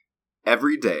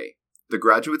Every day, the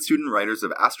graduate student writers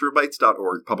of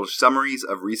astrobites.org publish summaries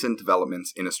of recent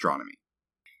developments in astronomy.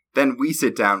 Then we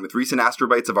sit down with recent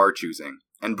astrobites of our choosing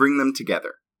and bring them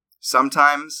together,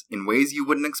 sometimes in ways you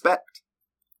wouldn't expect.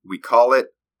 We call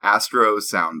it Astro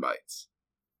Soundbites.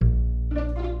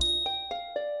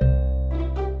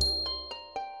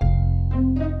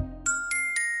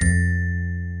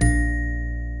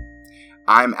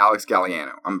 I'm Alex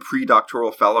Galliano. I'm a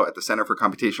pre-doctoral fellow at the Center for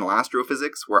Computational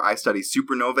Astrophysics, where I study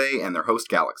supernovae and their host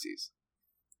galaxies.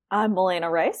 I'm Milena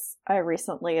Rice. I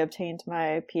recently obtained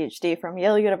my PhD from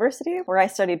Yale University, where I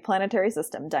studied planetary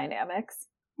system dynamics.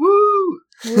 Woo!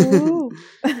 Woo!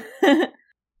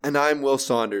 And I'm Will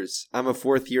Saunders. I'm a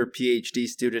fourth-year PhD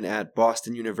student at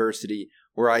Boston University,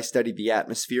 where I studied the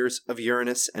atmospheres of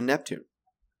Uranus and Neptune.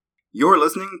 You're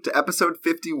listening to episode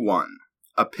 51,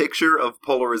 A Picture of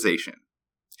Polarization.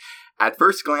 At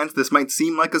first glance, this might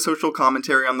seem like a social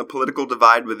commentary on the political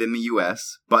divide within the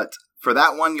US, but for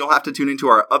that one, you'll have to tune into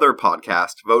our other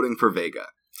podcast, Voting for Vega.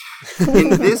 In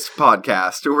this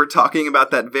podcast, we're talking about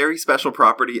that very special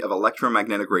property of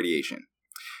electromagnetic radiation.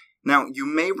 Now, you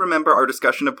may remember our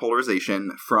discussion of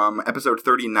polarization from episode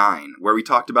 39, where we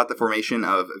talked about the formation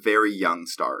of very young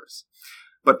stars.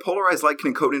 But polarized light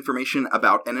can encode information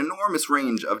about an enormous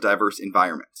range of diverse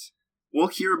environments. We'll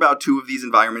hear about two of these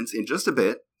environments in just a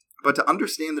bit, but to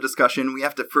understand the discussion, we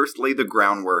have to first lay the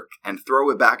groundwork and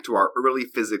throw it back to our early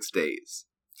physics days.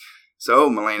 So,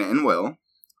 Milena and Will,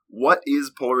 what is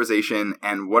polarization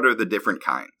and what are the different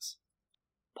kinds?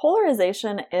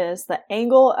 Polarization is the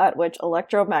angle at which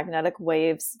electromagnetic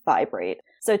waves vibrate.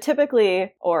 So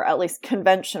typically, or at least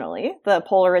conventionally, the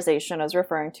polarization is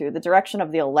referring to the direction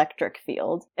of the electric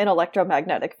field in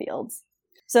electromagnetic fields.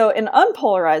 So in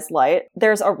unpolarized light,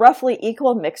 there's a roughly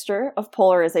equal mixture of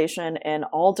polarization in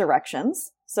all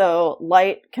directions. So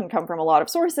light can come from a lot of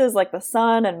sources like the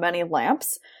sun and many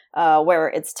lamps, where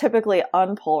it's typically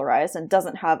unpolarized and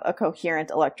doesn't have a coherent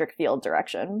electric field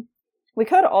direction. We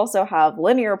could also have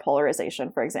linear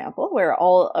polarization, for example, where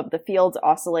all of the fields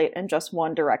oscillate in just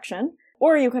one direction.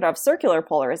 Or you could have circular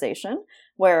polarization,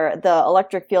 where the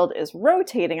electric field is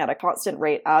rotating at a constant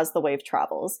rate as the wave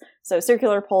travels. So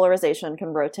circular polarization can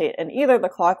rotate in either the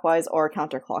clockwise or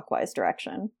counterclockwise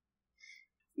direction.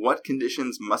 What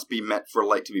conditions must be met for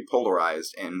light to be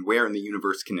polarized, and where in the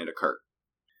universe can it occur?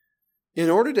 In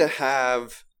order to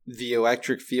have the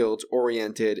electric fields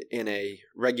oriented in a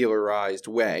regularized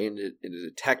way, in a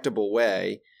detectable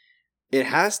way, it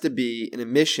has to be an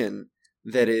emission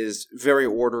that is very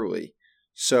orderly.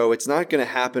 So it's not going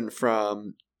to happen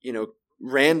from,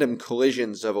 random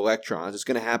collisions of electrons. It's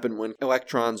going to happen when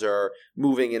electrons are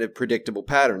moving in a predictable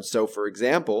pattern. So, for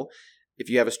example, if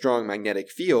you have a strong magnetic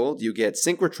field, you get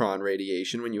synchrotron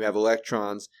radiation when you have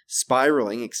electrons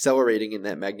spiraling, accelerating in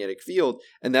that magnetic field.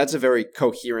 And that's a very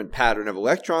coherent pattern of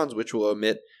electrons, which will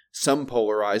emit some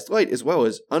polarized light as well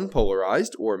as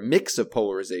unpolarized or mix of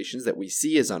polarizations that we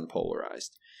see as unpolarized.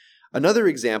 Another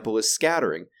example is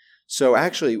scattering. So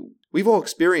actually, we've all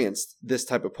experienced this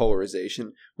type of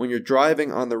polarization. When you're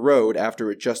driving on the road after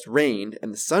it just rained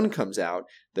and the sun comes out,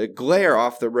 the glare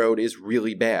off the road is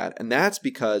really bad. And that's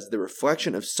because the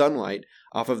reflection of sunlight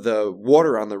off of the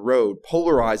water on the road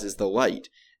polarizes the light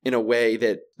in a way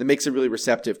that makes it really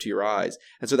receptive to your eyes.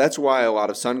 And so that's why a lot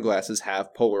of sunglasses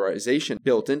have polarization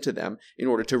built into them in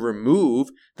order to remove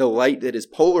the light that is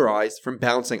polarized from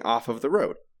bouncing off of the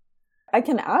road. I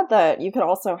can add that you could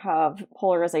also have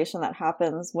polarization that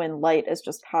happens when light is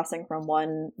just passing from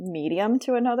one medium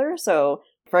to another. So,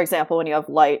 for example, when you have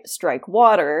light strike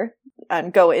water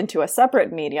and go into a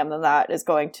separate medium, then that is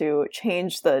going to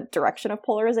change the direction of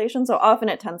polarization. So often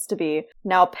it tends to be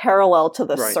now parallel to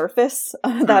the surface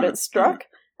that it struck.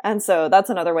 And so that's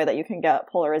another way that you can get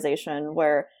polarization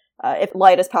where if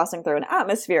light is passing through an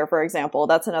atmosphere, for example,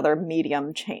 that's another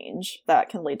medium change that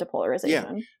can lead to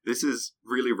polarization. Yeah, this is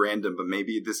really random, but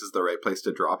maybe this is the right place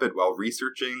to drop it. While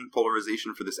researching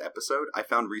polarization for this episode, I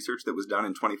found research that was done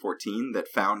in 2014 that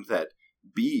found that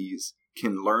bees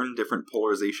can learn different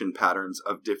polarization patterns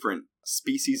of different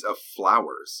species of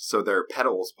flowers. So their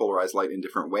petals polarize light in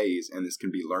different ways, and this can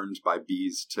be learned by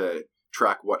bees to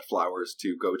track what flowers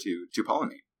to go to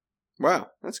pollinate.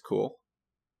 Wow, that's cool.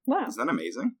 Wow. Isn't that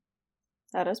amazing?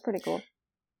 That is pretty cool.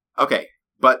 Okay,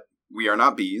 but we are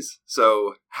not bees,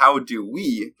 so how do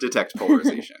we detect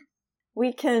polarization?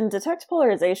 We can detect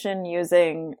polarization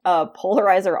using a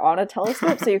polarizer on a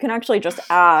telescope, so you can actually just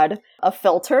add a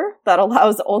filter that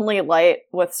allows only light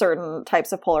with certain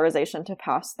types of polarization to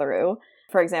pass through.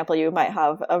 For example, you might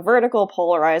have a vertical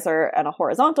polarizer and a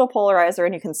horizontal polarizer,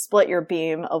 and you can split your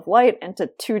beam of light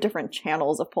into two different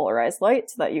channels of polarized light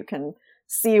so that you can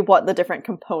see what the different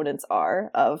components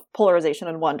are of polarization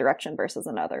in one direction versus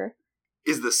another.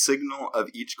 Is the signal of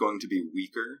each going to be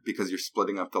weaker because you're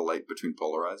splitting up the light between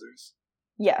polarizers?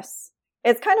 Yes.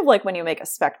 It's kind of like when you make a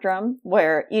spectrum,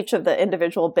 where each of the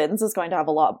individual bins is going to have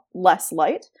a lot less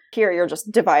light. Here, you're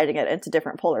just dividing it into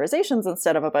different polarizations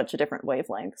instead of a bunch of different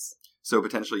wavelengths. So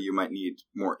potentially you might need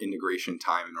more integration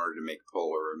time in order to make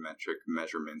polarimetric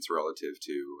measurements relative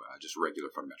to just regular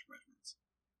photometric measurements.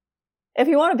 If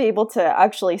you want to be able to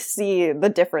actually see the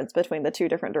difference between the two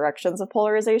different directions of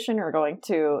polarization, you're going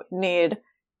to need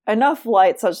enough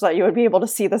light such that you would be able to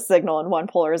see the signal in one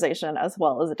polarization as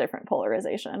well as a different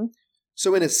polarization.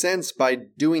 So in a sense, by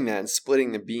doing that and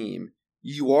splitting the beam,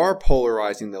 you are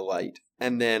polarizing the light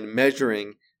and then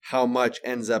measuring how much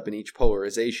ends up in each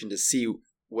polarization to see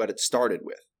what it started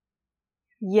with.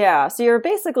 Yeah, so you're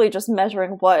basically just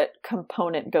measuring what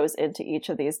component goes into each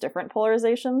of these different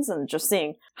polarizations and just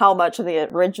seeing how much of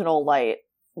the original light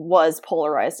was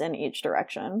polarized in each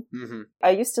direction. Mm-hmm. I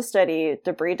used to study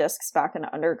debris disks back in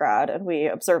undergrad, and we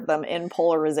observed them in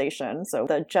polarization. So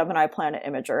the Gemini Planet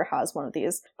Imager has one of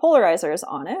these polarizers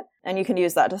on it, and you can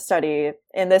use that to study,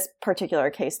 in this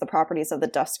particular case, the properties of the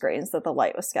dust grains that the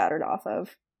light was scattered off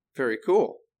of. Very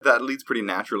cool. That leads pretty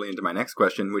naturally into my next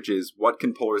question, which is, what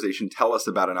can polarization tell us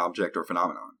about an object or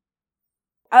phenomenon?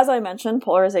 As I mentioned,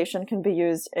 polarization can be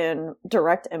used in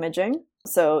direct imaging.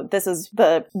 So this is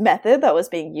the method that was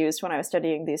being used when I was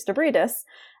studying these debris disks.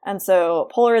 And so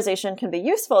polarization can be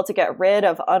useful to get rid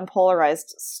of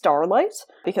unpolarized starlight,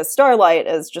 because starlight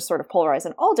is just sort of polarized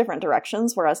in all different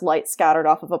directions, whereas light scattered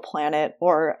off of a planet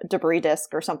or debris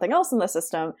disk or something else in the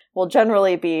system will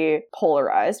generally be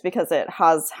polarized because it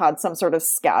has had some sort of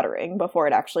scattering before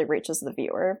it actually reaches the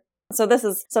viewer. So this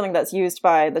is something that's used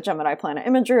by the Gemini Planet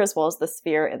Imager as well as the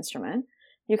Sphere instrument.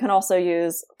 You can also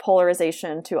use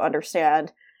polarization to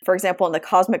understand, for example, in the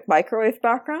cosmic microwave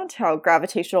background, how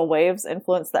gravitational waves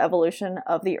influence the evolution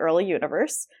of the early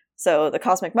universe. So the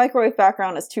cosmic microwave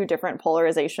background is two different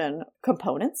polarization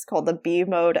components called the B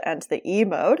mode and the E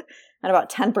mode. And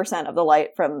about 10% of the light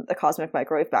from the cosmic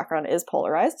microwave background is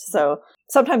polarized. So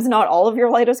sometimes not all of your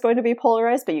light is going to be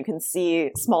polarized, but you can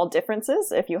see small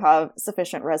differences if you have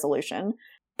sufficient resolution.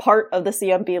 Part of the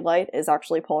CMB light is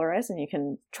actually polarized, and you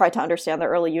can try to understand the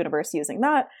early universe using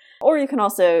that. Or you can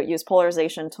also use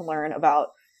polarization to learn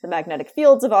about the magnetic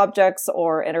fields of objects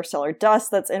or interstellar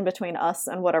dust that's in between us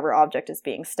and whatever object is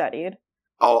being studied.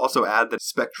 I'll also add that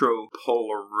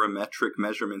spectropolarimetric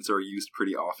measurements are used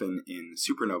pretty often in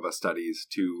supernova studies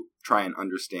to try and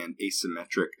understand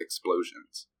asymmetric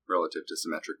explosions relative to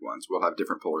symmetric ones. We'll have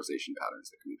different polarization patterns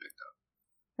that can be picked up.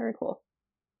 Very cool.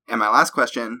 And my last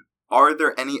question, are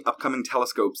there any upcoming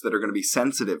telescopes that are going to be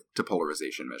sensitive to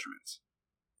polarization measurements?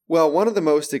 Well, one of the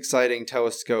most exciting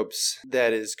telescopes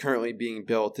that is currently being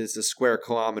built is the Square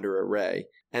Kilometer Array,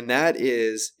 and that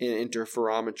is an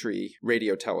interferometry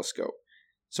radio telescope.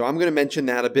 So I'm going to mention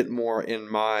that a bit more in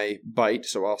my bite,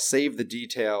 so I'll save the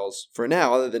details for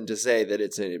now, other than to say that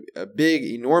it's a big,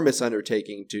 enormous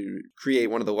undertaking to create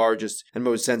one of the largest and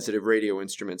most sensitive radio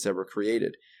instruments ever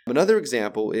created. Another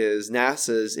example is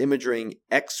NASA's Imaging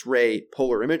X-ray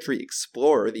Polarimetry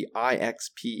Explorer, the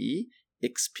IXPE.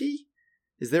 IXP?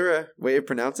 Is there a way of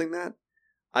pronouncing that?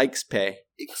 IXP.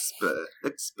 IXP.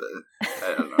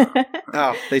 I don't know.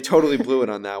 Oh, they totally blew it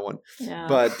on that one. Yeah,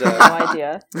 but no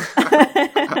idea.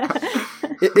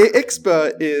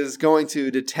 IXPA is going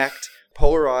to detect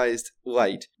polarized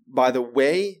light by the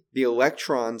way the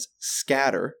electrons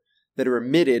scatter that are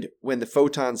emitted when the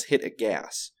photons hit a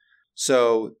gas.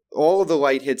 So all of the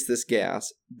light hits this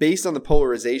gas. Based on the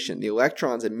polarization, the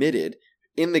electrons emitted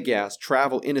in the gas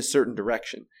travel in a certain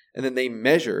direction, and then they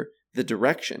measure the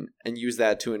direction and use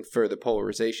that to infer the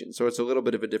polarization. So it's a little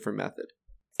bit of a different method.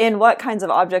 In what kinds of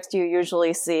objects do you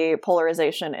usually see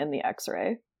polarization in the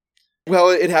X-ray? Well,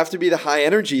 it'd have to be the high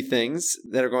energy things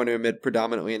that are going to emit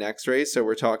predominantly in X-rays. So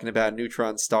we're talking about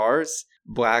neutron stars,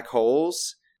 black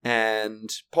holes, and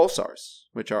pulsars,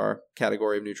 which are a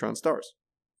category of neutron stars.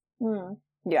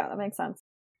 Yeah, that makes sense.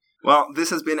 Well, this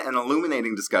has been an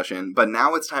illuminating discussion, but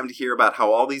now it's time to hear about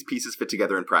how all these pieces fit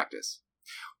together in practice.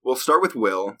 We'll start with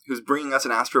Will, who's bringing us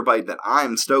an astrobite that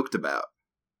I'm stoked about.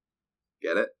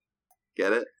 Get it?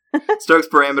 Get it? Stokes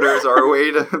parameters are a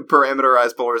way to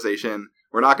parameterize polarization.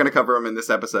 We're not going to cover them in this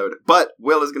episode, but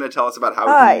Will is going to tell us about how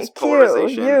we can use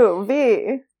polarization.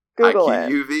 IQUV. Google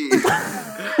IQUV.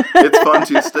 It's fun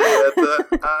to stay at the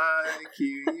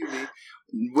IQUV.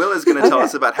 Will is going to tell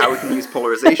us about how we can use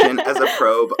polarization as a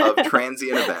probe of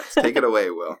transient events. Take it away,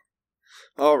 Will.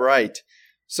 All right.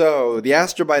 So, the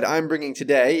astrobite I'm bringing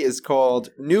today is called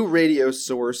New Radio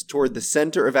Source Toward the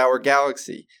Center of Our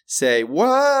Galaxy. Say,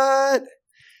 what?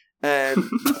 And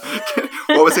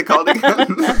what was it called again?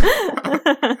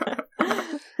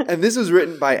 And this was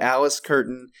written by Alice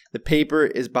Curtin. The paper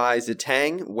is by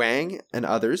Zitang, Wang, and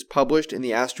others, published in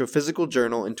the Astrophysical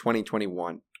Journal in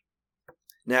 2021.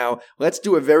 Now, let's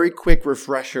do a very quick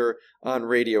refresher on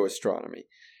radio astronomy.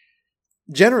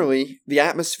 Generally, the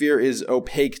atmosphere is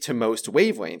opaque to most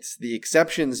wavelengths, the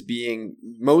exceptions being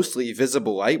mostly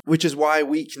visible light, which is why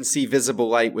we can see visible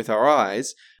light with our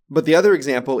eyes. But the other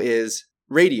example is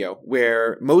radio,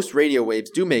 where most radio waves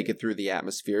do make it through the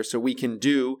atmosphere, so we can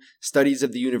do studies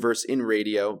of the universe in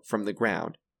radio from the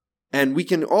ground. And we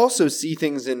can also see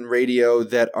things in radio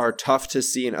that are tough to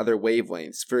see in other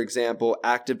wavelengths. For example,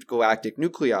 active galactic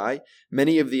nuclei,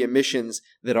 many of the emissions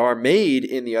that are made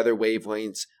in the other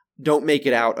wavelengths don't make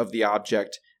it out of the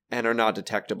object and are not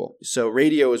detectable. So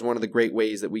radio is one of the great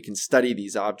ways that we can study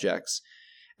these objects.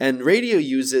 And radio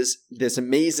uses this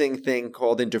amazing thing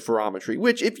called interferometry,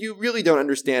 which, if you really don't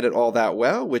understand it all that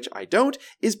well, which I don't,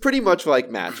 is pretty much like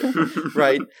magic,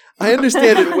 right? I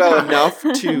understand it well enough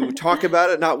to talk about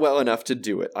it, not well enough to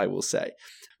do it, I will say.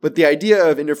 But the idea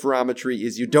of interferometry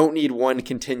is you don't need one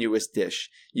continuous dish.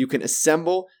 You can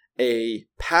assemble a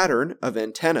pattern of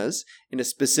antennas in a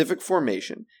specific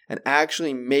formation and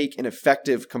actually make an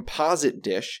effective composite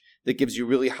dish that gives you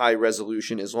really high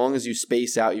resolution as long as you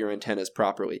space out your antennas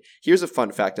properly. Here's a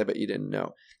fun fact I bet you didn't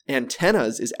know.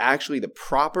 Antennas is actually the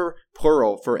proper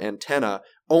plural for antenna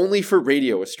only for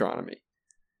radio astronomy.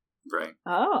 Right.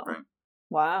 Oh. Right.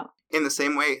 Wow. In the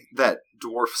same way that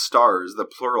dwarf stars, the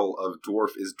plural of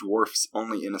dwarf is dwarfs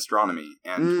only in astronomy.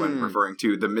 And when referring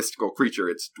to the mystical creature,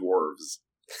 it's dwarves.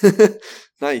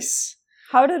 Nice.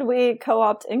 How did we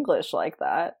co-opt English like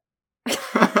that?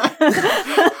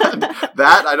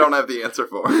 That I don't have the answer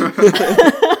for.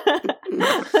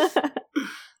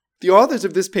 The authors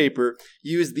of this paper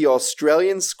used the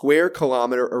Australian Square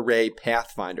Kilometre Array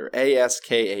Pathfinder,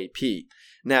 ASKAP.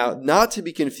 Now, not to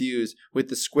be confused with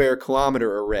the Square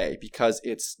Kilometre Array, because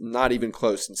it's not even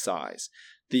close in size.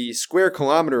 The Square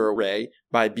Kilometre Array,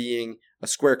 by being a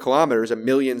square kilometre, is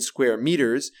 1,000,000 square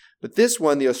meters, but this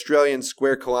one, the Australian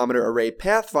Square Kilometre Array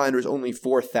Pathfinder, is only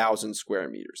 4,000 square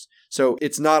meters. So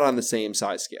it's not on the same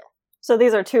size scale. So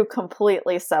these are two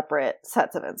completely separate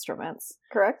sets of instruments,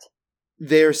 correct?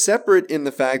 They're separate in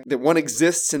the fact that one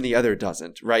exists and the other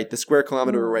doesn't, right? The Square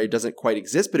Kilometre Array doesn't quite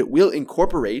exist, but it will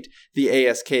incorporate the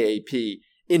ASKAP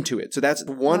into it. So that's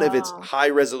one of its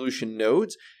high-resolution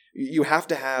nodes. You have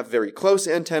to have very close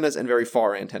antennas and very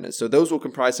far antennas. So those will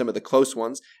comprise some of the close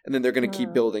ones, and then they're going to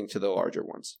keep building to the larger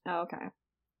ones. Oh, okay.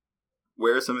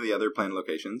 Where are some of the other planned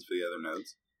locations for the other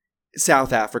nodes?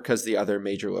 South Africa is the other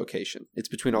major location. It's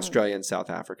between Australia and South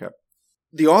Africa.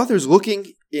 The authors,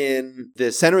 looking in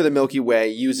the center of the Milky Way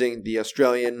using the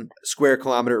Australian Square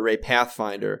Kilometre Array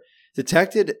Pathfinder,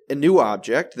 detected a new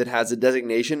object that has a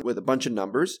designation with a bunch of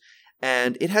numbers,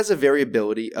 and it has a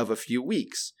variability of a few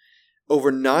weeks.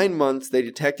 Over 9 months, they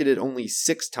detected it only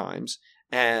 6 times,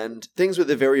 and things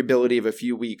with a variability of a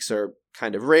few weeks are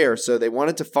kind of rare, so they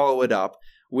wanted to follow it up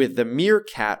with the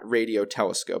Meerkat radio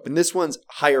telescope. And this one's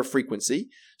higher frequency,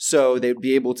 so they'd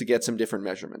be able to get some different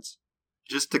measurements.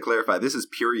 Just to clarify, this is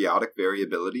periodic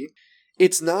variability?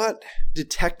 It's not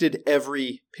detected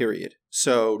every period,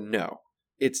 so no.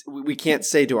 We can't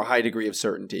say to a high degree of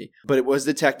certainty, but it was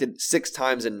detected 6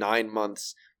 times in 9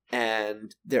 months,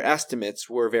 and their estimates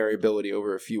were variability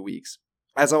over a few weeks,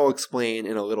 as I'll explain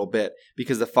in a little bit,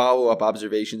 because the follow-up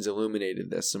observations illuminated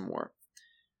this some more.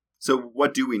 So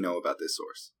what do we know about this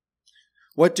source?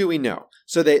 What do we know?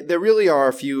 So there really are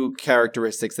a few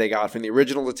characteristics they got from the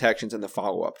original detections and the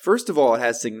follow-up. First of all, it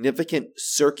has significant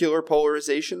circular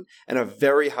polarization and a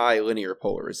very high linear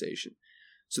polarization.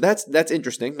 So that's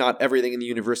interesting. Not everything in the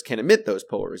universe can emit those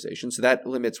polarizations, so that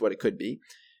limits what it could be.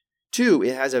 2,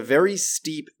 it has a very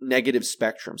steep negative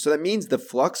spectrum. So that means the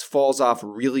flux falls off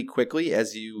really quickly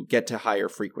as you get to higher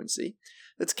frequency.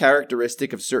 That's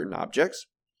characteristic of certain objects.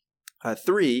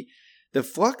 3, the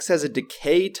flux has a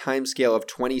decay timescale of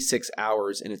 26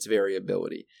 hours in its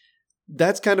variability.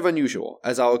 That's kind of unusual,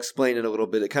 as I'll explain in a little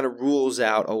bit. It kind of rules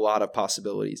out a lot of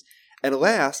possibilities. And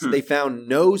last, they found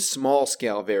no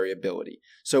small-scale variability.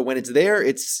 So when it's there,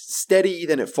 it's steady,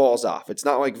 then it falls off. It's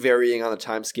not like varying on a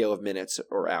timescale of minutes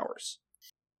or hours.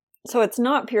 So it's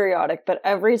not periodic, but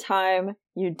every time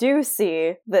you do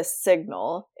see this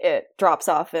signal, it drops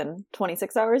off in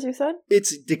 26 hours, you said?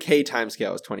 Its decay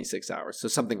timescale is 26 hours, so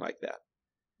something like that.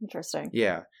 Interesting.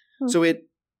 Yeah. So it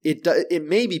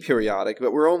may be periodic,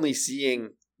 but we're only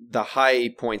seeing the high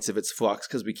points of its flux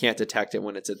because we can't detect it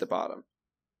when it's at the bottom.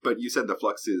 But you said the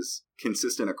flux is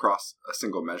consistent across a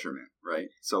single measurement, right?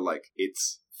 So, like,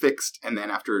 it's fixed, and then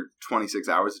after 26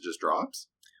 hours, it just drops?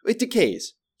 It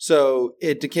decays. So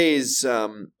it decays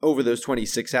over those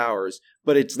 26 hours,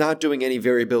 but it's not doing any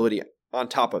variability on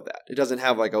top of that. It doesn't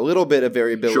have like a little bit of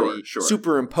variability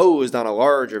superimposed on a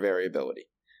larger variability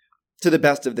to the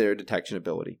best of their detection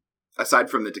ability. Aside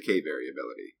from the decay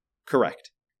variability.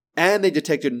 Correct. And they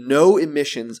detected no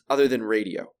emissions other than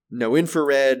radio. No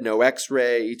infrared, no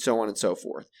X-ray, so on and so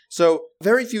forth. So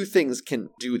very few things can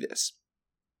do this.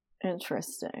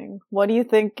 Interesting. What do you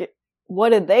think? What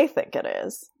did they think it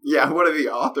is? Yeah, what do the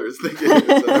authors think it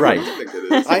is? Right. Think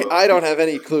it is. I don't have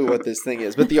any clue what this thing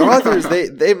is, but the authors,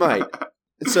 they might.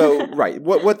 So, right,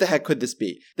 what the heck could this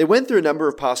be? They went through a number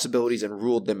of possibilities and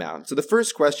ruled them out. So the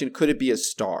first question, could it be a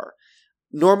star?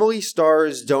 Normally,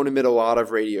 stars don't emit a lot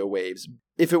of radio waves.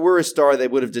 If it were a star, they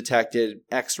would have detected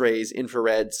X-rays,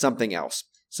 infrared, something else.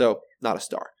 So, not a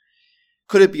star.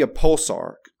 Could it be a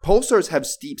pulsar? Pulsars have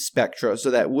steep spectra, so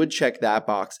that would check that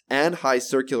box, and high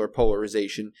circular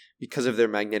polarization because of their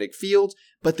magnetic fields,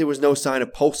 but there was no sign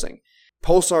of pulsing.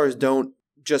 Pulsars don't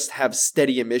just have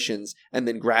steady emissions and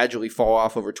then gradually fall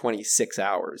off over 26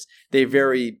 hours. They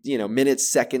vary, minutes,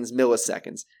 seconds,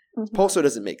 milliseconds. Mm-hmm. Pulsar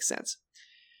doesn't make sense.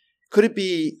 Could it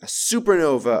be a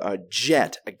supernova, a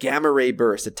jet, a gamma ray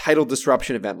burst, a tidal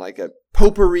disruption event, like a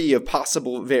potpourri of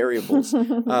possible variables?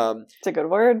 It's a good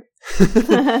word.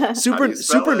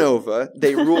 Supernova,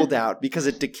 they ruled out because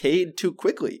it decayed too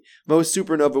quickly. Most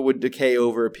supernova would decay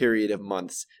over a period of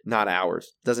months, not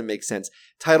hours. Doesn't make sense.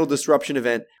 Tidal disruption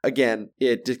event, again,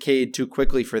 it decayed too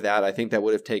quickly for that. I think that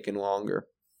would have taken longer.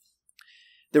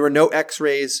 There were no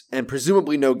X-rays and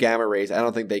presumably no gamma rays. I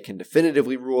don't think they can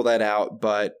definitively rule that out,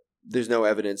 but there's no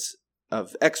evidence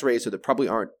of X-rays, so there probably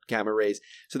aren't gamma rays.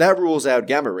 So that rules out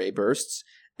gamma ray bursts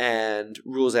and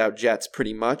rules out jets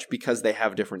pretty much because they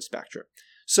have different spectra.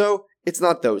 So it's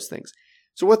not those things.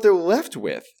 So what they're left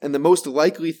with, and the most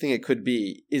likely thing it could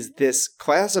be, is this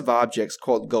class of objects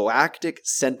called galactic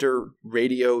center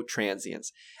radio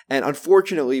transients. And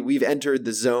unfortunately, we've entered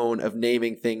the zone of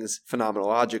naming things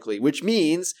phenomenologically, which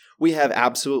means we have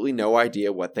absolutely no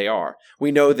idea what they are.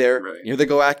 We know they're near the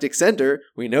galactic center,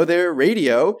 we know they're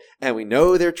radio, and we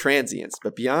know they're transients.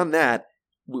 But beyond that,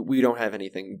 we don't have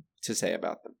anything to say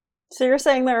about them. So you're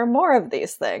saying there are more of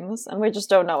these things, and we just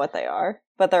don't know what they are,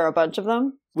 but there are a bunch of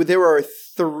them? Well, there are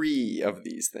 3 of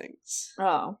these things.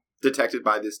 Oh. Detected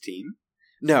by this team?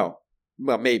 No.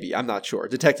 Well, maybe. I'm not sure.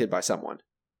 Detected by someone.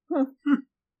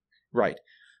 Right.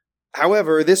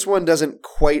 However, this one doesn't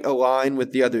quite align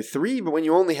with the other 3, but when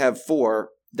you only have 4,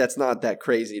 that's not that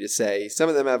crazy to say. Some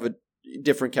of them have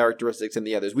different characteristics than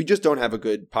the others. We just don't have a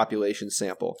good population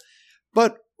sample.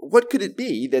 But what could it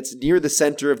be that's near the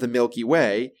center of the Milky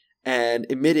Way and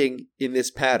emitting in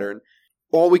this pattern?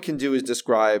 All we can do is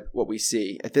describe what we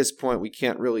see. At this point, we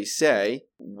can't really say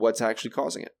what's actually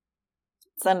causing it.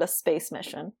 Send a space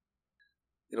mission.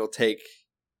 It'll take,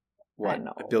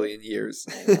 a billion years.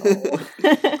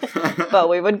 But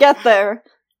we would get there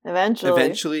eventually.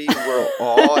 Eventually, we'll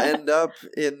all end up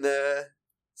in the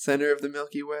center of the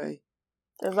Milky Way.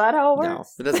 Is that how it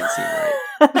works? No, it doesn't seem right.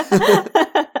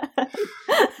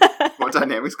 What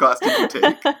dynamics class did you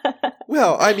take?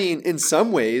 Well, I mean, in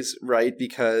some ways, right,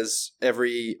 because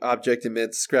every object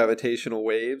emits gravitational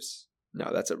waves.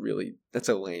 No, that's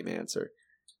a lame answer.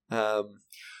 What?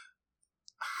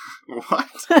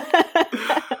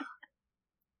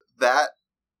 That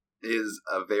is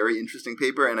a very interesting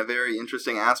paper and a very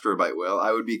interesting astrobite, Will.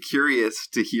 I would be curious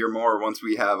to hear more once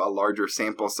we have a larger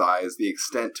sample size, the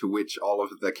extent to which all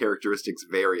of the characteristics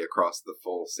vary across the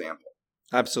full sample.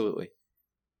 Absolutely.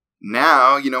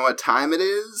 Now, you know what time it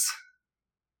is?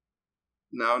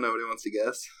 No, nobody wants to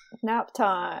guess. Nap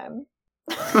time.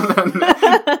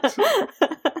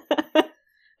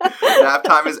 Nap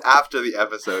time is after the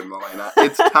episode, Melena.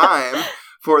 It's time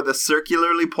for the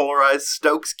circularly polarized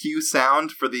Stokes Q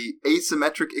sound for the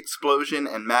asymmetric explosion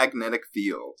and magnetic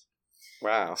field.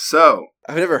 Wow. So,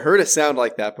 I've never heard a sound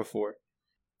like that before.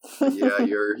 Yeah,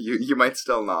 you might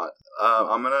still not.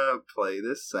 I'm gonna play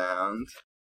this sound.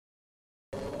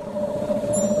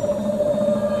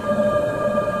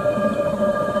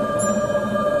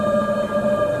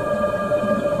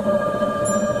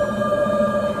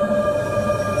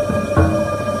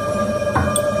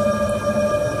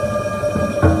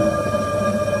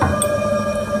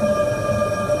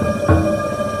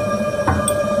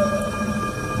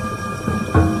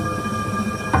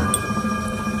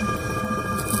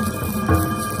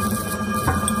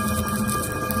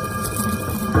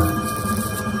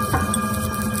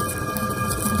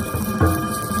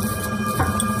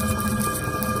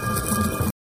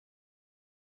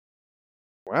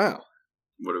 Wow.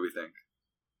 What do we think?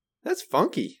 That's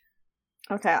funky.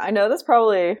 Okay, I know this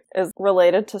probably is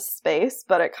related to space,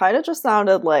 but it kind of just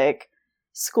sounded like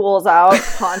School's Out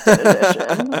Haunted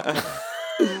Edition.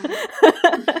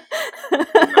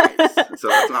 Nice. So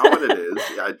that's not what it is.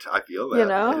 I feel that. You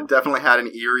know? It definitely had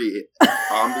an eerie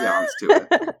ambiance to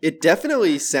it. It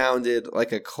definitely sounded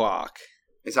like a clock.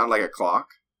 It sounded like a clock?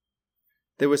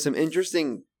 There was some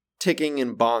interesting ticking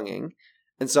and bonging,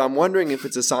 and so I'm wondering if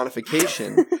it's a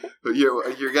sonification.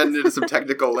 You're getting into some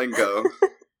technical lingo.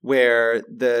 Where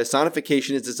the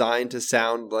sonification is designed to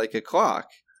sound like a clock.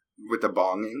 With the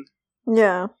bonging?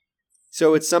 Yeah.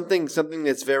 So it's something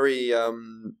that's very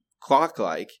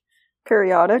clock-like.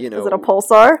 Periodic? You know, is it a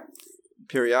pulsar?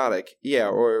 Periodic. Yeah,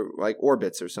 or like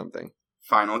orbits or something.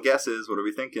 Final guesses. What are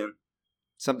we thinking?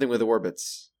 Something with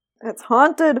orbits. It's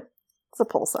haunted. It's a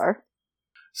pulsar.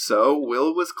 So,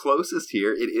 Will was closest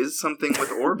here. It is something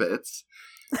with orbits.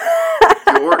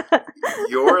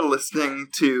 You're listening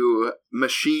to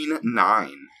Machine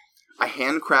 9, a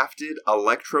handcrafted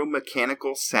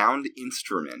electromechanical sound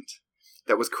instrument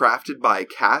that was crafted by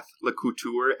Kath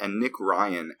LeCouture and Nick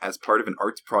Ryan as part of an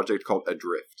arts project called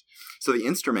Adrift. So the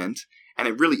instrument, and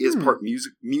it really is part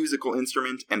musical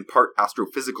instrument and part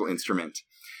astrophysical instrument,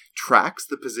 tracks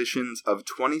the positions of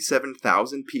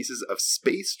 27,000 pieces of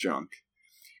space junk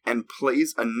and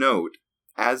plays a note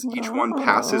as each one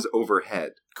passes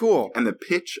overhead. Cool. And the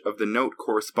pitch of the note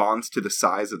corresponds to the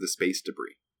size of the space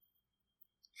debris.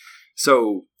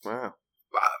 So, wow.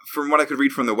 From what I could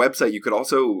read from the website, you could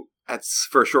also,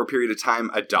 for a short period of time,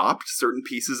 adopt certain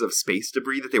pieces of space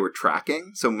debris that they were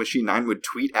tracking. So Machine 9 would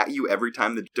tweet at you every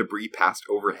time the debris passed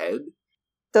overhead.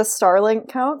 Does Starlink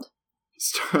count?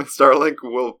 Starlink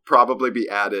will probably be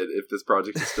added if this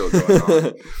project is still going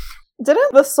on.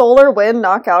 Didn't the solar wind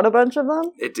knock out a bunch of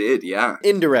them? It did, yeah.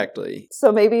 Indirectly.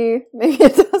 So maybe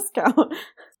it does count.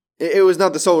 It was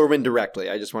not the solar wind directly.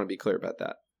 I just want to be clear about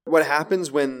that. What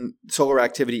happens when solar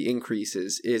activity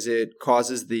increases is it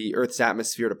causes the Earth's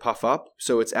atmosphere to puff up,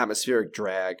 so it's atmospheric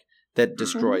drag that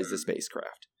destroys the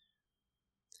spacecraft.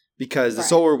 Because the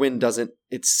solar wind doesn't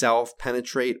itself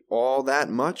penetrate all that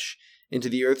much into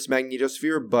the Earth's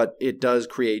magnetosphere, but it does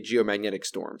create geomagnetic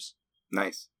storms.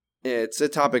 Nice. It's a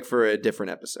topic for a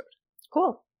different episode.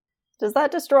 Cool. Does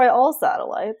that destroy all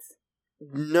satellites?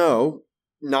 No,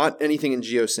 not anything in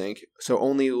geosync, so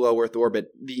only low Earth orbit.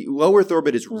 The low Earth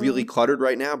orbit is really cluttered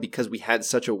right now because we had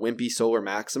such a wimpy solar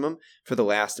maximum for the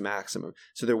last maximum.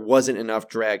 So there wasn't enough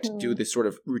drag to do this sort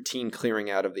of routine clearing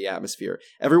out of the atmosphere.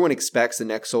 Everyone expects the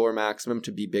next solar maximum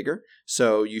to be bigger,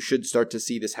 so you should start to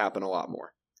see this happen a lot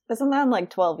more. Isn't that in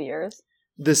like 12 years?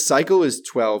 The cycle is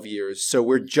 12 years, so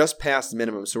we're just past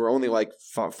minimum, so we're only like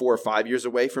 4 or 5 years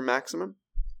away from maximum.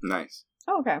 Nice.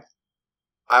 Oh, okay.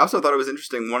 I also thought it was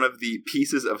interesting, one of the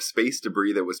pieces of space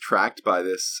debris that was tracked by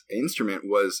this instrument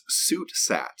was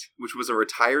SuitSat, which was a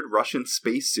retired Russian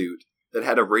spacesuit that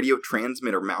had a radio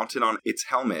transmitter mounted on its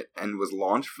helmet and was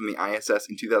launched from the ISS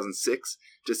in 2006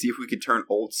 to see if we could turn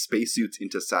old spacesuits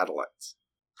into satellites.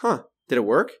 Huh. Did it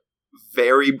work?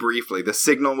 Very briefly. The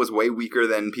signal was way weaker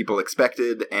than people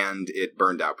expected, and it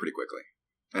burned out pretty quickly.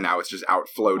 And now it's just out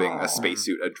floating a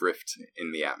spacesuit adrift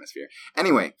in the atmosphere.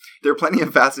 Anyway, there are plenty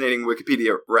of fascinating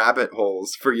Wikipedia rabbit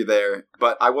holes for you there,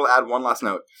 but I will add one last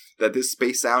note, that this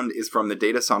space sound is from the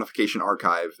Data Sonification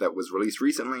Archive that was released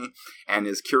recently and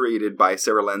is curated by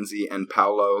Sarah Lenzi and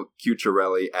Paolo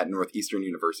Cucciarelli at Northeastern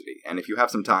University. And if you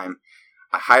have some time,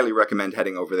 I highly recommend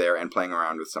heading over there and playing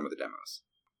around with some of the demos.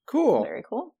 Cool. Very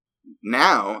cool.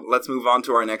 Now, let's move on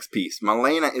to our next piece.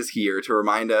 Malena is here to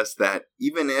remind us that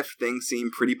even if things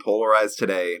seem pretty polarized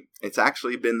today, it's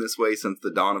actually been this way since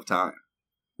the dawn of time.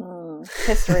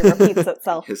 History repeats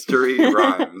itself. History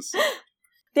rhymes.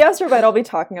 The astrobite I'll be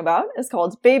talking about is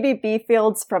called Baby Bee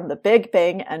Fields from the Big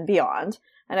Bang and Beyond,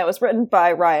 and it was written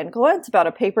by Ryan Glent about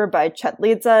a paper by Chet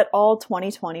Lidza et al.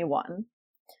 2021.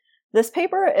 This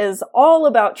paper is all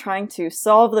about trying to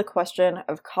solve the question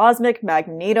of cosmic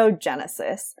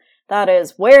magnetogenesis. That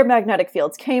is, where magnetic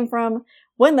fields came from,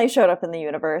 when they showed up in the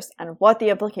universe, and what the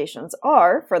implications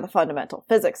are for the fundamental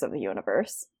physics of the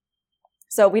universe.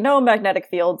 So we know magnetic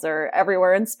fields are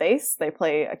everywhere in space. They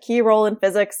play a key role in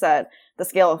physics at the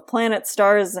scale of planets,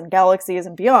 stars, and galaxies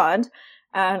and beyond.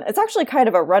 And it's actually kind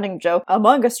of a running joke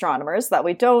among astronomers that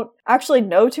we don't actually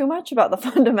know too much about the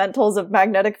fundamentals of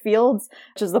magnetic fields,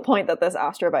 which is the point that this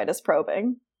astrobite is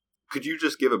probing. Could you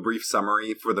just give a brief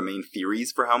summary for the main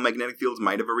theories for how magnetic fields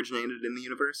might have originated in the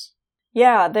universe?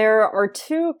 Yeah, there are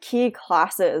two key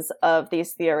classes of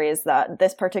these theories that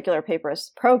this particular paper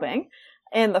is probing.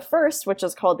 In the first, which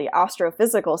is called the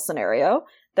astrophysical scenario,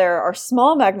 There are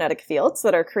small magnetic fields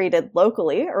that are created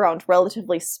locally around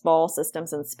relatively small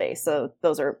systems in space. So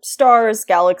those are stars,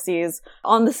 galaxies.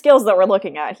 On the scales that we're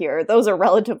looking at here, those are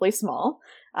relatively small.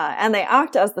 And they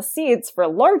act as the seeds for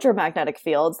larger magnetic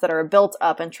fields that are built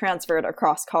up and transferred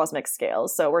across cosmic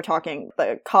scales. So we're talking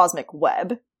the cosmic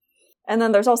web. And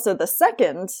then there's also the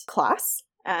second class,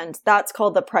 and that's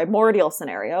called the primordial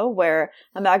scenario, where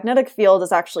a magnetic field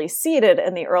is actually seeded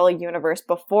in the early universe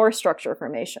before structure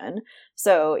formation.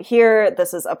 So here,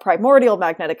 this is a primordial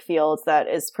magnetic field that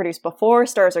is produced before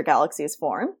stars or galaxies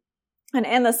form. And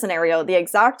in this scenario, the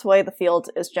exact way the field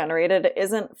is generated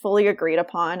isn't fully agreed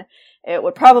upon. It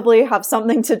would probably have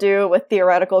something to do with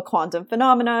theoretical quantum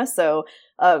phenomena, so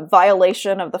a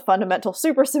violation of the fundamental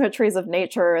supersymmetries of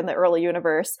nature in the early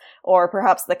universe, or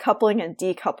perhaps the coupling and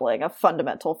decoupling of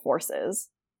fundamental forces.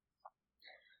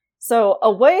 So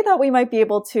a way that we might be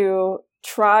able to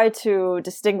try to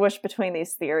distinguish between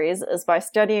these theories is by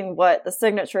studying what the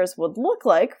signatures would look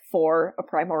like for a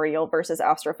primordial versus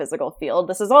astrophysical field.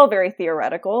 This is all very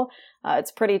theoretical.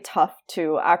 It's pretty tough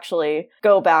to actually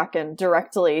go back and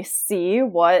directly see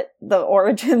what the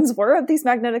origins were of these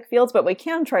magnetic fields, but we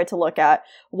can try to look at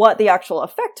what the actual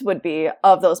effect would be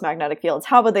of those magnetic fields.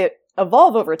 How would they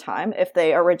evolve over time if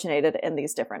they originated in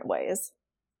these different ways?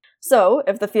 So,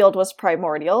 if the field was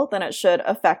primordial, then it should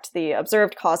affect the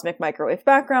observed cosmic microwave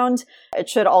background. It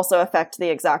should also affect the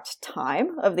exact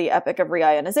time of the epoch of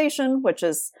reionization, which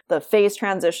is the phase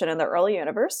transition in the early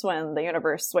universe, when the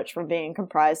universe switched from being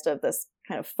comprised of this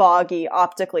kind of foggy,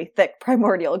 optically thick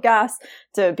primordial gas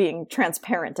to being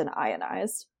transparent and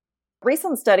ionized.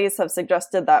 Recent studies have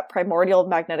suggested that primordial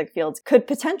magnetic fields could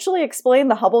potentially explain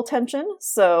the Hubble tension.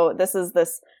 So this is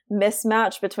this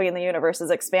mismatch between the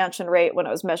universe's expansion rate when it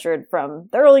was measured from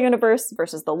the early universe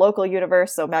versus the local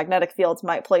universe. So magnetic fields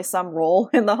might play some role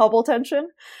in the Hubble tension.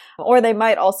 Or they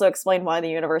might also explain why the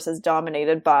universe is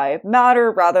dominated by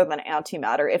matter rather than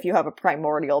antimatter if you have a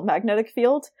primordial magnetic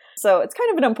field. So it's kind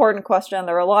of an important question.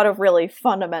 There are a lot of really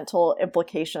fundamental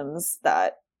implications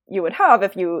that you would have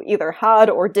if you either had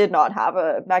or did not have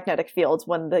a magnetic field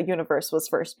when the universe was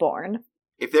first born.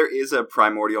 If there is a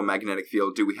primordial magnetic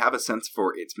field, do we have a sense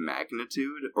for its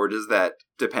magnitude, or does that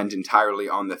depend entirely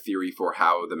on the theory for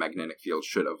how the magnetic field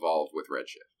should evolve with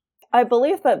redshift? I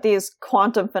believe that these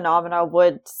quantum phenomena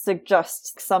would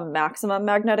suggest some maximum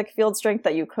magnetic field strength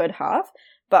that you could have,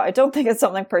 but I don't think it's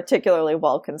something particularly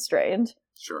well constrained.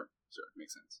 Sure,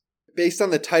 makes sense. Based on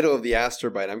the title of the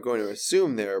astrobite, I'm going to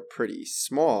assume they're pretty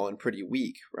small and pretty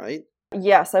weak, right?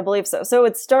 Yes, I believe so. So it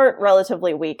would start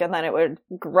relatively weak, and then it would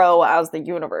grow as the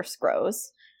universe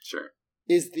grows. Sure.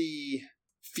 Is the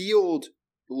field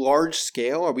large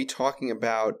scale? Are we talking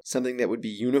about something that would be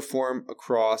uniform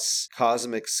across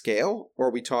cosmic scale? Or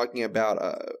are we talking about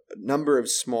a number of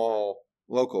small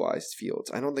localized fields?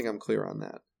 I don't think I'm clear on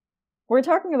that. We're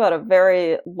talking about a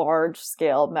very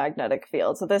large-scale magnetic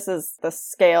field. So this is the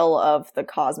scale of the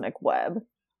cosmic web.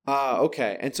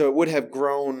 Okay. And so it would have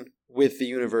grown with the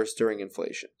universe during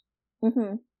inflation.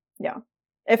 Mm-hmm. Yeah.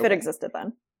 If it existed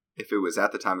then. If it was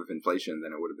at the time of inflation,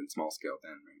 then it would have been small scale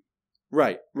then,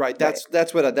 right? Right. That's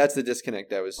the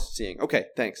disconnect I was seeing. Okay,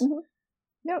 thanks. Mm-hmm.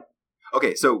 Yep.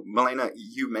 Okay, so Milena,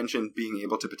 you mentioned being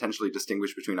able to potentially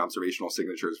distinguish between observational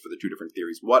signatures for the two different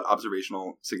theories. What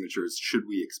observational signatures should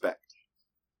we expect?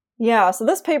 Yeah, so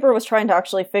this paper was trying to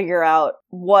actually figure out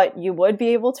what you would be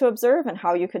able to observe and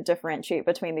how you could differentiate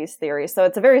between these theories. So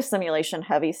it's a very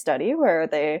simulation-heavy study where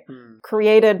they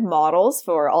created models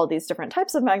for all these different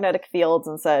types of magnetic fields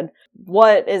and said,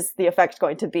 what is the effect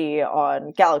going to be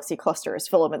on galaxy clusters,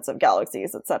 filaments of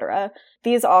galaxies, etc.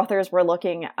 These authors were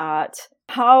looking at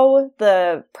how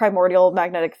the primordial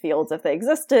magnetic fields, if they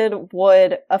existed,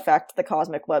 would affect the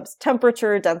cosmic web's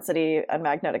temperature, density, and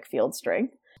magnetic field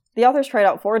strength. The authors tried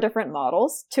out 4 different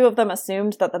models. 2 of them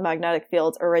assumed that the magnetic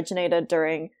fields originated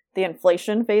during the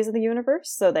inflation phase of the universe.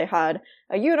 So they had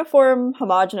a uniform,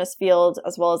 homogeneous field,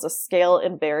 as well as a scale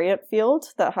invariant field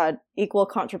that had equal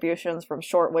contributions from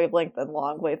short wavelength and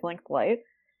long wavelength light.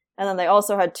 And then they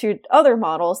also had 2 other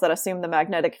models that assumed the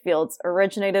magnetic fields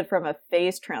originated from a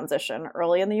phase transition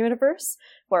early in the universe,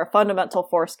 where a fundamental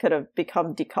force could have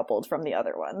become decoupled from the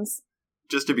other ones.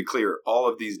 Just to be clear, all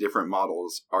of these different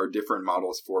models are different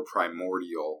models for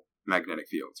primordial magnetic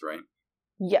fields, right?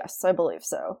 Yes, I believe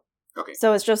so. Okay.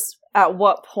 So it's just at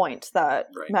what point that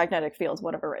magnetic fields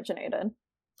would have originated.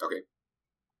 Okay.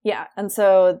 Yeah, and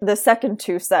so the second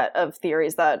 2 set of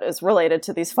theories that is related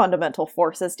to these fundamental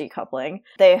forces decoupling,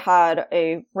 they had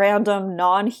a random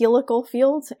non-helical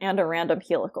field and a random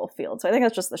helical field. So I think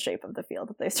that's just the shape of the field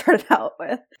that they started out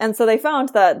with. And so they found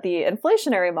that the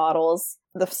inflationary models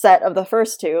the set of the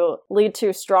first two lead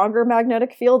to stronger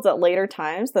magnetic fields at later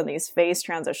times than these phase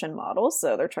transition models.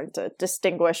 So they're trying to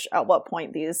distinguish at what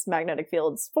point these magnetic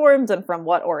fields formed and from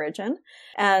what origin.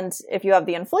 And if you have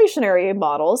the inflationary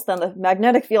models, then the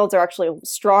magnetic fields are actually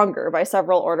stronger by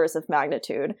several orders of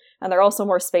magnitude, and they're also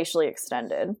more spatially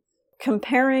extended.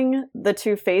 Comparing the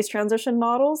two phase transition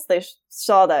models, they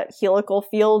saw that helical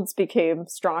fields became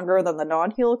stronger than the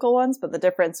non-helical ones, but the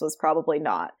difference was probably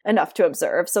not enough to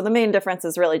observe. So the main difference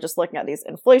is really just looking at these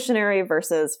inflationary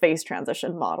versus phase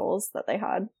transition models that they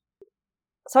had.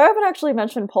 So I haven't actually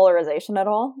mentioned polarization at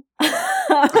all.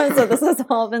 So this has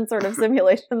all been sort of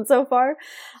simulation so far.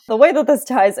 The way that this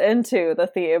ties into the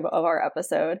theme of our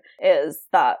episode is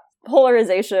that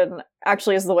polarization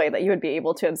actually is the way that you would be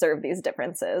able to observe these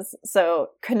differences. So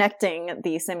connecting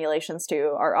the simulations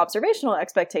to our observational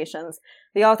expectations,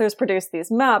 the authors produced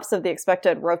these maps of the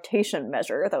expected rotation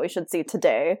measure that we should see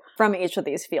today from each of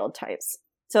these field types.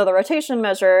 So the rotation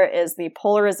measure is the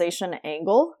polarization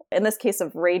angle, in this case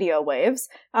of radio waves,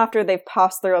 after they've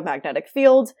passed through a magnetic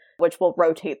field, which will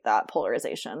rotate that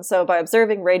polarization. So by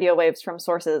observing radio waves from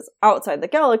sources outside the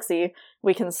galaxy,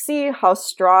 we can see how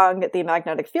strong the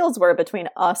magnetic fields were between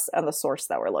us and the source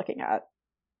that we're looking at.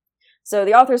 So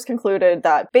the authors concluded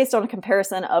that based on a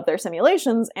comparison of their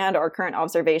simulations and our current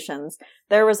observations,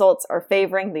 their results are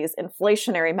favoring these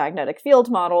inflationary magnetic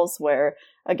field models where,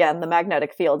 again, the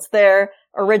magnetic fields there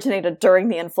originated during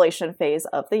the inflation phase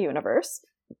of the universe.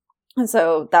 And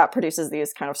so that produces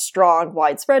these kind of strong,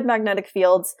 widespread magnetic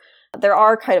fields. There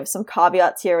are kind of some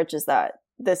caveats here, which is that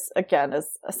this, again,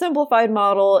 is a simplified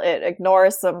model. It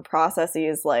ignores some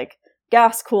processes like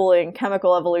gas cooling,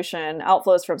 chemical evolution,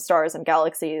 outflows from stars and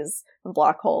galaxies, and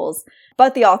black holes.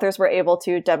 But the authors were able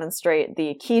to demonstrate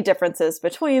the key differences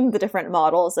between the different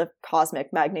models of cosmic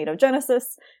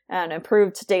magnetogenesis and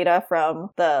improved data from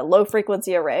the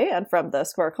low-frequency array and from the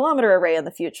square kilometer array in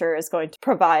the future is going to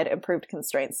provide improved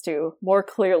constraints to more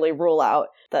clearly rule out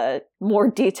the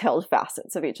more detailed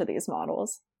facets of each of these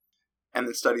models. And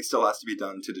the study still has to be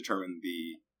done to determine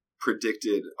the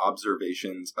predicted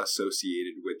observations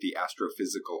associated with the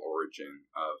astrophysical origin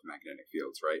of magnetic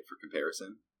fields, right, for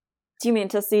comparison? Do you mean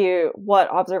to see what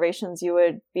observations you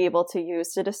would be able to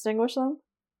use to distinguish them?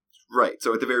 Right.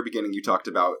 So at the very beginning, you talked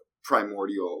about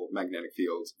primordial magnetic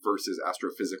fields versus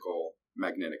astrophysical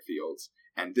magnetic fields.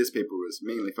 And this paper was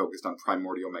mainly focused on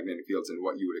primordial magnetic fields and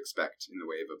what you would expect in the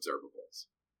way of observables,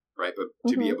 right? But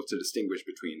to be able to distinguish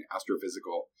between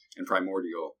astrophysical and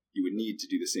primordial, you would need to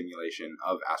do the simulation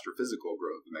of astrophysical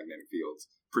growth of magnetic fields,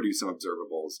 produce some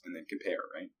observables, and then compare,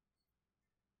 right?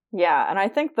 Yeah, and I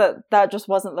think that just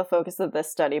wasn't the focus of this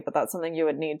study, but that's something you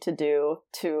would need to do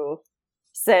to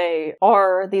say,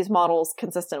 are these models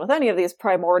consistent with any of these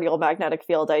primordial magnetic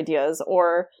field ideas,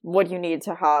 or would you need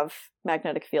to have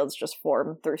magnetic fields just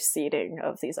form through seeding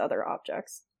of these other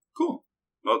objects? Cool.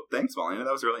 Well, thanks, Valina.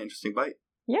 That was a really interesting bite.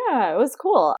 Yeah, it was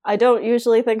cool. I don't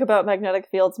usually think about magnetic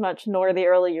fields much, nor the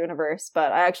early universe,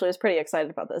 but I actually was pretty excited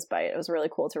about this bite. It was really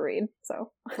cool to read,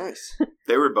 so. Nice.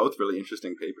 They were both really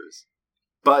interesting papers.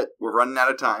 But we're running out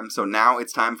of time, so now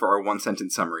it's time for our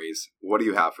one-sentence summaries. What do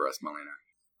you have for us, Melina?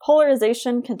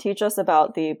 Polarization can teach us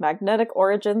about the magnetic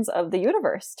origins of the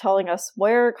universe, telling us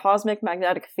where cosmic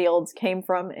magnetic fields came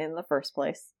from in the first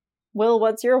place. Will,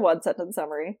 what's your one-sentence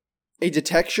summary? A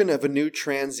detection of a new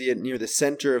transient near the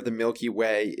center of the Milky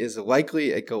Way is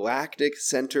likely a galactic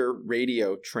center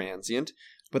radio transient,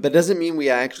 but that doesn't mean we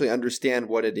actually understand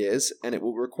what it is, and it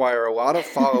will require a lot of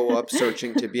follow-up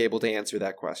searching to be able to answer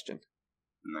that question.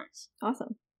 Nice.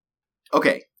 Awesome.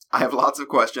 Okay, I have lots of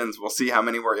questions. We'll see how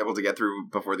many we're able to get through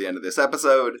before the end of this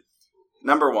episode.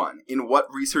 Number 1, in what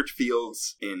research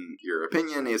fields, in your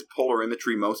opinion, is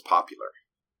polarimetry most popular?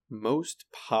 Most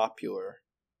popular?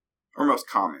 Or most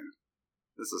common?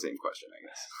 This is the same question,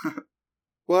 I guess.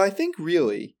 Well, I think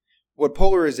really what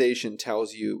polarization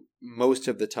tells you most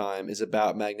of the time is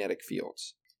about magnetic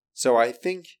fields. So I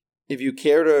think if you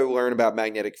care to learn about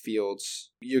magnetic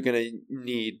fields, you're going to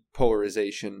need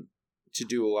polarization to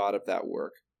do a lot of that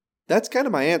work. That's kind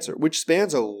of my answer, which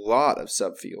spans a lot of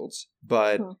subfields.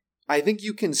 But I think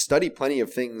you can study plenty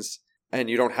of things and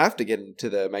you don't have to get into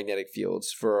the magnetic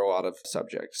fields for a lot of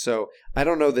subjects. So I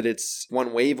don't know that it's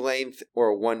one wavelength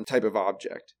or one type of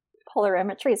object.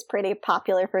 Polarimetry is pretty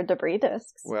popular for debris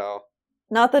disks. Well,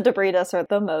 not that debris disks are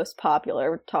the most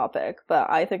popular topic, but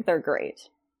I think they're great.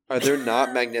 Are there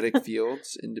not magnetic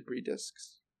fields in debris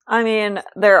disks? I mean,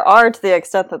 there are to the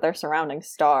extent that they're surrounding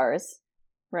stars,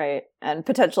 right? And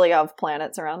potentially have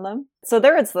planets around them. So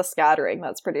there it's the scattering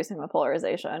that's producing the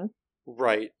polarization.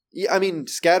 Right. Yeah, I mean,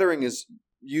 scattering is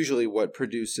usually what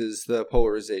produces the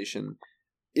polarization.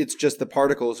 It's just the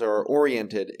particles are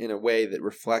oriented in a way that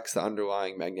reflects the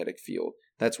underlying magnetic field.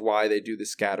 That's why they do the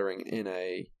scattering in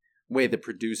a way that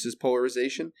produces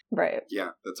polarization. Right. Yeah,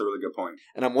 that's a really good point.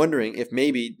 And I'm wondering if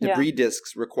maybe debris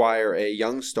disks require a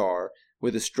young star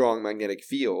with a strong magnetic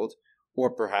field, or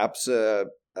perhaps a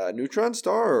neutron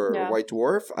star or a white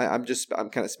dwarf. I'm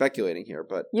kind of speculating here,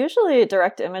 but usually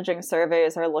direct imaging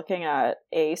surveys are looking at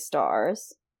A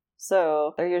stars.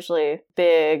 So they're usually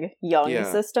big, young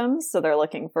systems. So they're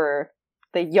looking for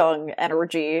the young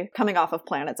energy coming off of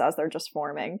planets as they're just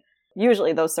forming.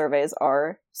 Usually those surveys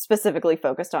are specifically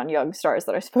focused on young stars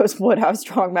that I suppose would have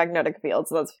strong magnetic fields.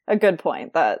 So that's a good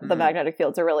point, that the magnetic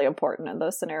fields are really important in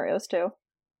those scenarios too.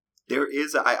 There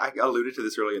is, I alluded to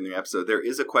this earlier in the episode, there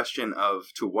is a question of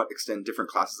to what extent different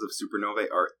classes of supernovae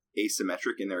are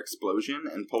asymmetric in their explosion,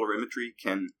 and polarimetry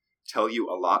can tell you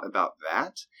a lot about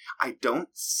that. I don't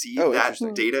see that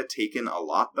data taken a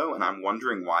lot, though, and I'm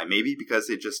wondering why. Maybe because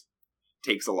it just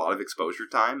takes a lot of exposure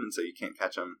time, and so you can't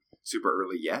catch them super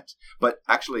early yet. But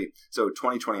actually, so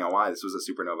 2020 LY, this was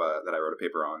a supernova that I wrote a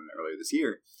paper on earlier this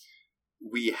year.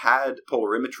 We had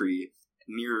polarimetry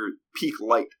near peak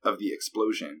light of the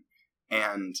explosion,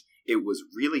 and it was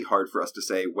really hard for us to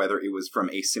say whether it was from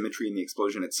asymmetry in the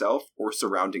explosion itself or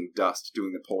surrounding dust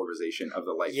doing the polarization of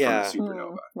the light from the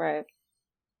supernova.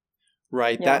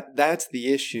 Right. Yeah. That's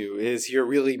the issue, is you're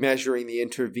really measuring the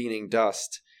intervening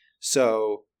dust.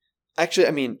 So actually,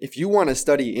 I mean, if you want to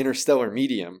study interstellar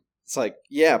medium, it's like,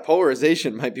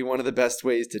 polarization might be one of the best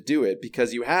ways to do it,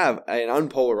 because you have an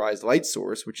unpolarized light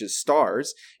source, which is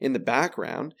stars, in the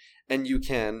background, and you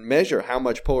can measure how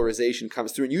much polarization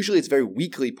comes through. And usually it's very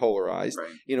weakly polarized,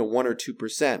 1 or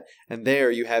 2%. And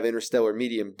there you have interstellar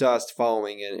medium dust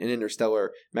following an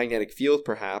interstellar magnetic field,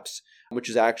 perhaps, which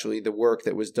is actually the work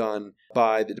that was done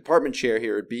by the department chair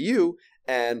here at BU,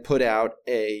 and put out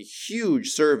a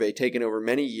huge survey taken over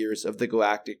many years of the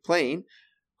galactic plane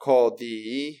called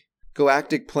the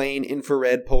Galactic Plane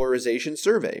Infrared Polarization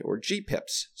Survey, or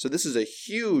GPIPS. So this is a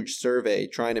huge survey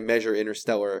trying to measure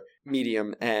interstellar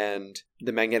medium and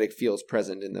the magnetic fields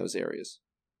present in those areas.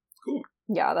 Cool.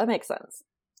 Yeah, that makes sense.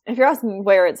 If you're asking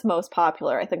where it's most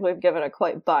popular, I think we've given a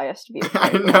quite biased view.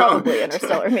 I know. Probably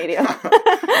interstellar medium.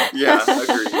 Yeah,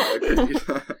 agreed.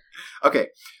 Okay,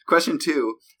 question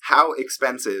 2. How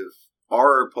expensive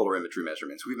are polarimetry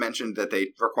measurements? We've mentioned that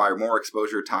they require more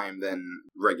exposure time than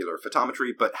regular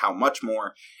photometry, but how much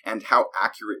more, and how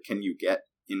accurate can you get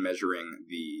in measuring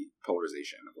the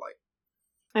polarization of light?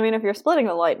 I mean, if you're splitting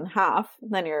the light in half,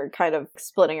 then you're kind of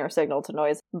splitting your signal to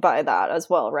noise by that as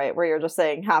well, right? Where you're just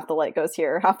saying half the light goes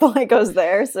here, half the light goes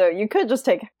there. So you could just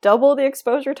take double the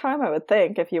exposure time, I would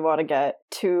think, if you want to get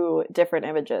 2 different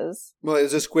images. Well,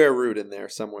 there's a square root in there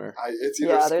somewhere. It's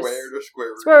either squared or square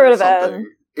root. Square root of n.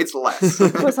 It's less.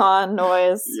 Poisson,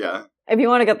 noise. Yeah. If you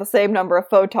want to get the same number of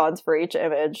photons for each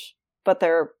image, but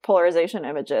they're polarization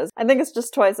images, I think it's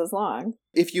just twice as long.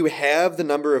 If you have the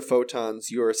number of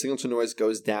photons, your signal to noise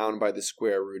goes down by the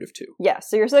square root of 2. Yes,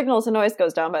 so your signal to noise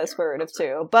goes down by the square root of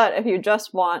 2. But if you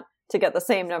just want to get the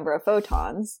same number of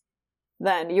photons,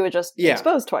 then you would just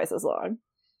expose twice as long.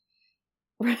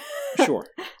 Sure.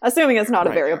 Assuming it's not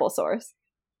a variable source.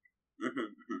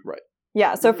 Right.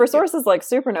 Yeah, so for sources like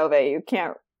supernovae, you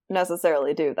can't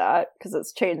necessarily do that because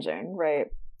it's changing, right?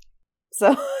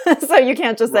 So you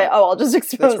can't just say, I'll just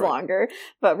expose longer.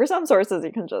 But for some sources,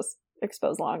 you can just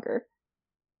expose longer.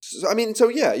 So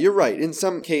you're right. In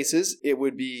some cases, it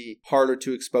would be harder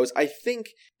to expose. I think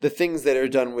the things that are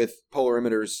done with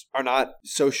polarimeters are not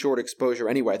so short exposure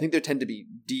anyway. I think there tend to be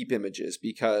deep images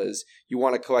because you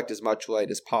want to collect as much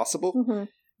light as possible. Mm-hmm.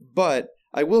 But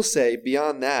I will say,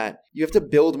 beyond that, you have to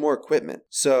build more equipment.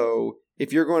 So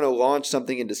if you're going to launch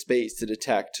something into space to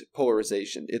detect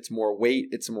polarization, it's more weight,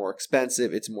 it's more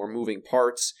expensive, it's more moving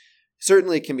parts.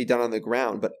 Certainly it can be done on the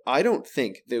ground, but I don't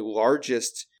think the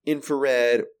largest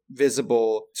infrared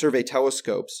visible survey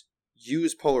telescopes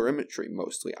use polarimetry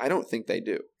mostly. I don't think they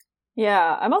do.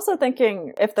 Yeah, I'm also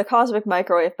thinking if the cosmic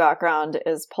microwave background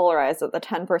is polarized at the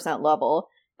 10% level,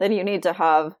 then you need to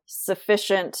have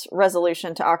sufficient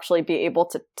resolution to actually be able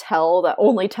to tell that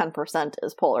only 10%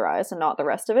 is polarized and not the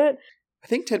rest of it. I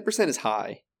think 10% is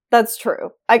high. That's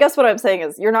true. I guess what I'm saying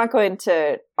is you're not going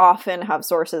to often have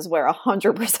sources where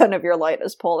 100% of your light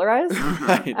is polarized.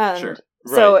 Right, and sure.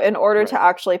 So in order to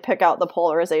actually pick out the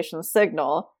polarization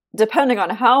signal, depending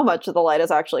on how much of the light is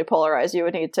actually polarized, you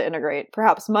would need to integrate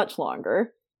perhaps much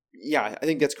longer. Yeah, I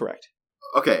think that's correct.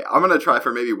 Okay, I'm going to try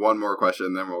for maybe one more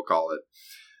question, then we'll call it.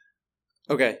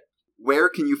 Okay. Where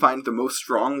can you find the most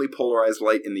strongly polarized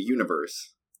light in the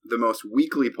universe? The most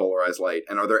weakly polarized light?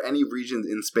 And are there any regions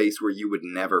in space where you would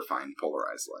never find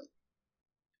polarized light?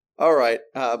 All right.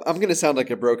 I'm going to sound like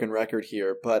a broken record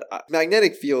here, but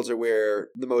magnetic fields are where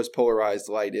the most polarized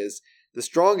light is. The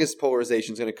strongest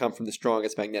polarization is going to come from the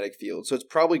strongest magnetic field. So it's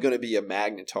probably going to be a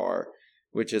magnetar,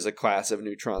 which is a class of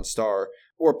neutron star,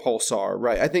 or pulsar,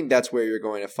 right? I think that's where you're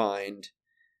going to find.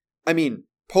 I mean,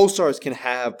 pulsars can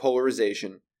have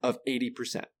polarization of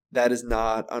 80%. That is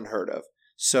not unheard of.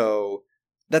 So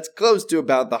that's close to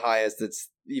about the highest that's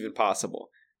even possible.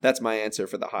 That's my answer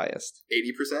for the highest.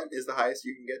 80% is the highest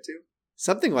you can get to?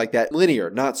 Something like that.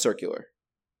 Linear, not circular.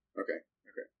 Okay.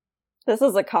 This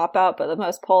is a cop-out, but the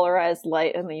most polarized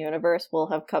light in the universe will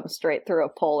have come straight through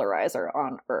a polarizer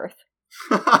on Earth.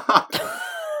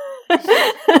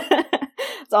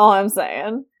 That's all I'm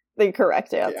saying. The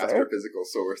correct answer. The astrophysical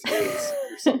source is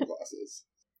your sunglasses.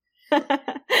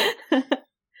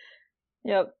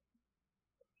 Yep.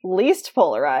 Least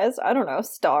polarized? I don't know.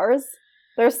 Stars?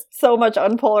 There's so much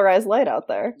unpolarized light out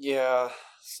there. Yeah,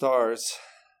 stars.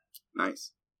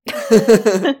 Nice.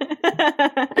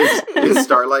 Is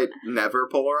starlight never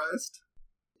polarized?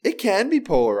 It can be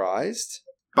polarized.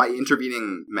 By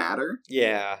intervening matter?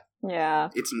 Yeah. Yeah.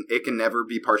 It can never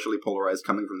be partially polarized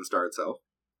coming from the star itself.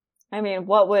 I mean,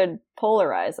 what would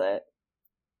polarize it?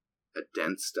 A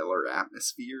dense stellar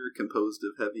atmosphere composed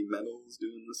of heavy metals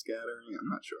doing the scattering? I'm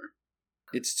not sure.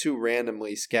 It's too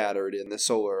randomly scattered in the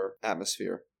solar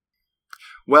atmosphere.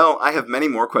 Well, I have many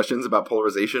more questions about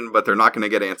polarization, but they're not going to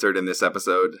get answered in this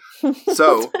episode.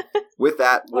 So, with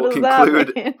that, we'll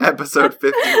conclude episode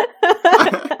 50.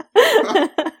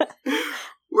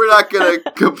 We're not going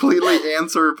to completely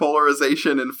answer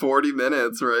polarization in 40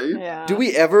 minutes, right? Yeah. Do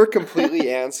we ever completely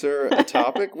answer a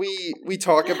topic? We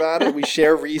talk about it, we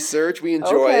share research, we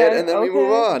enjoy it, and then we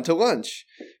move on to lunch,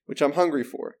 which I'm hungry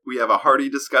for. We have a hearty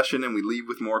discussion, and we leave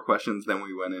with more questions than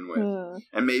we went in with.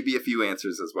 And maybe a few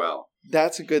answers as well.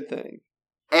 That's a good thing.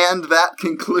 And that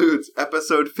concludes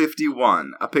episode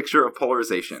 51, A Picture of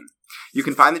Polarization. You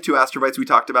can find the 2 astrobites we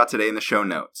talked about today in the show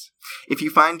notes. If you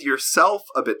find yourself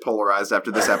a bit polarized after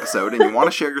this episode and you want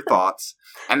to share your thoughts,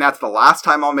 and that's the last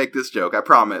time I'll make this joke, I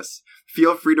promise,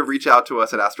 feel free to reach out to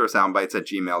us at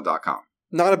astrosoundbites@gmail.com.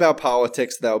 Not about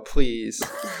politics, though, please.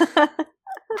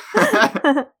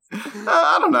 I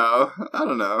don't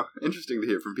know. Interesting to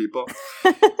hear from people.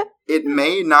 It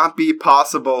may not be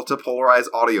possible to polarize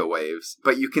audio waves,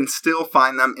 but you can still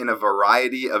find them in a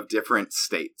variety of different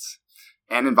states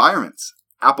and environments.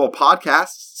 Apple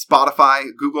Podcasts,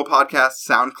 Spotify, Google Podcasts,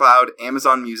 SoundCloud,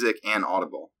 Amazon Music, and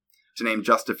Audible, to name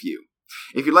just a few.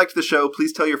 If you liked the show,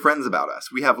 please tell your friends about us.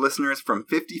 We have listeners from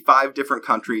 55 different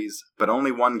countries, but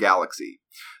only one galaxy.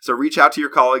 So reach out to your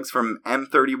colleagues from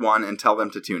M31 and tell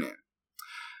them to tune in.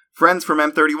 Friends from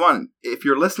M31, if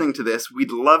you're listening to this,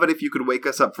 we'd love it if you could wake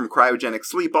us up from cryogenic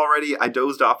sleep already. I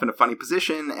dozed off in a funny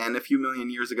position, and a few million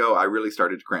years ago, I really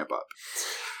started to cramp up.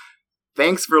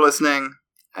 Thanks for listening,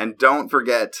 and don't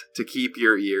forget to keep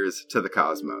your ears to the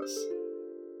cosmos.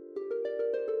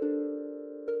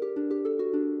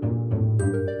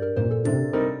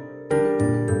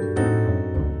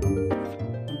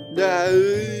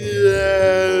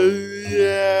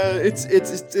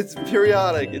 It's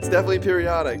periodic. It's definitely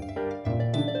periodic.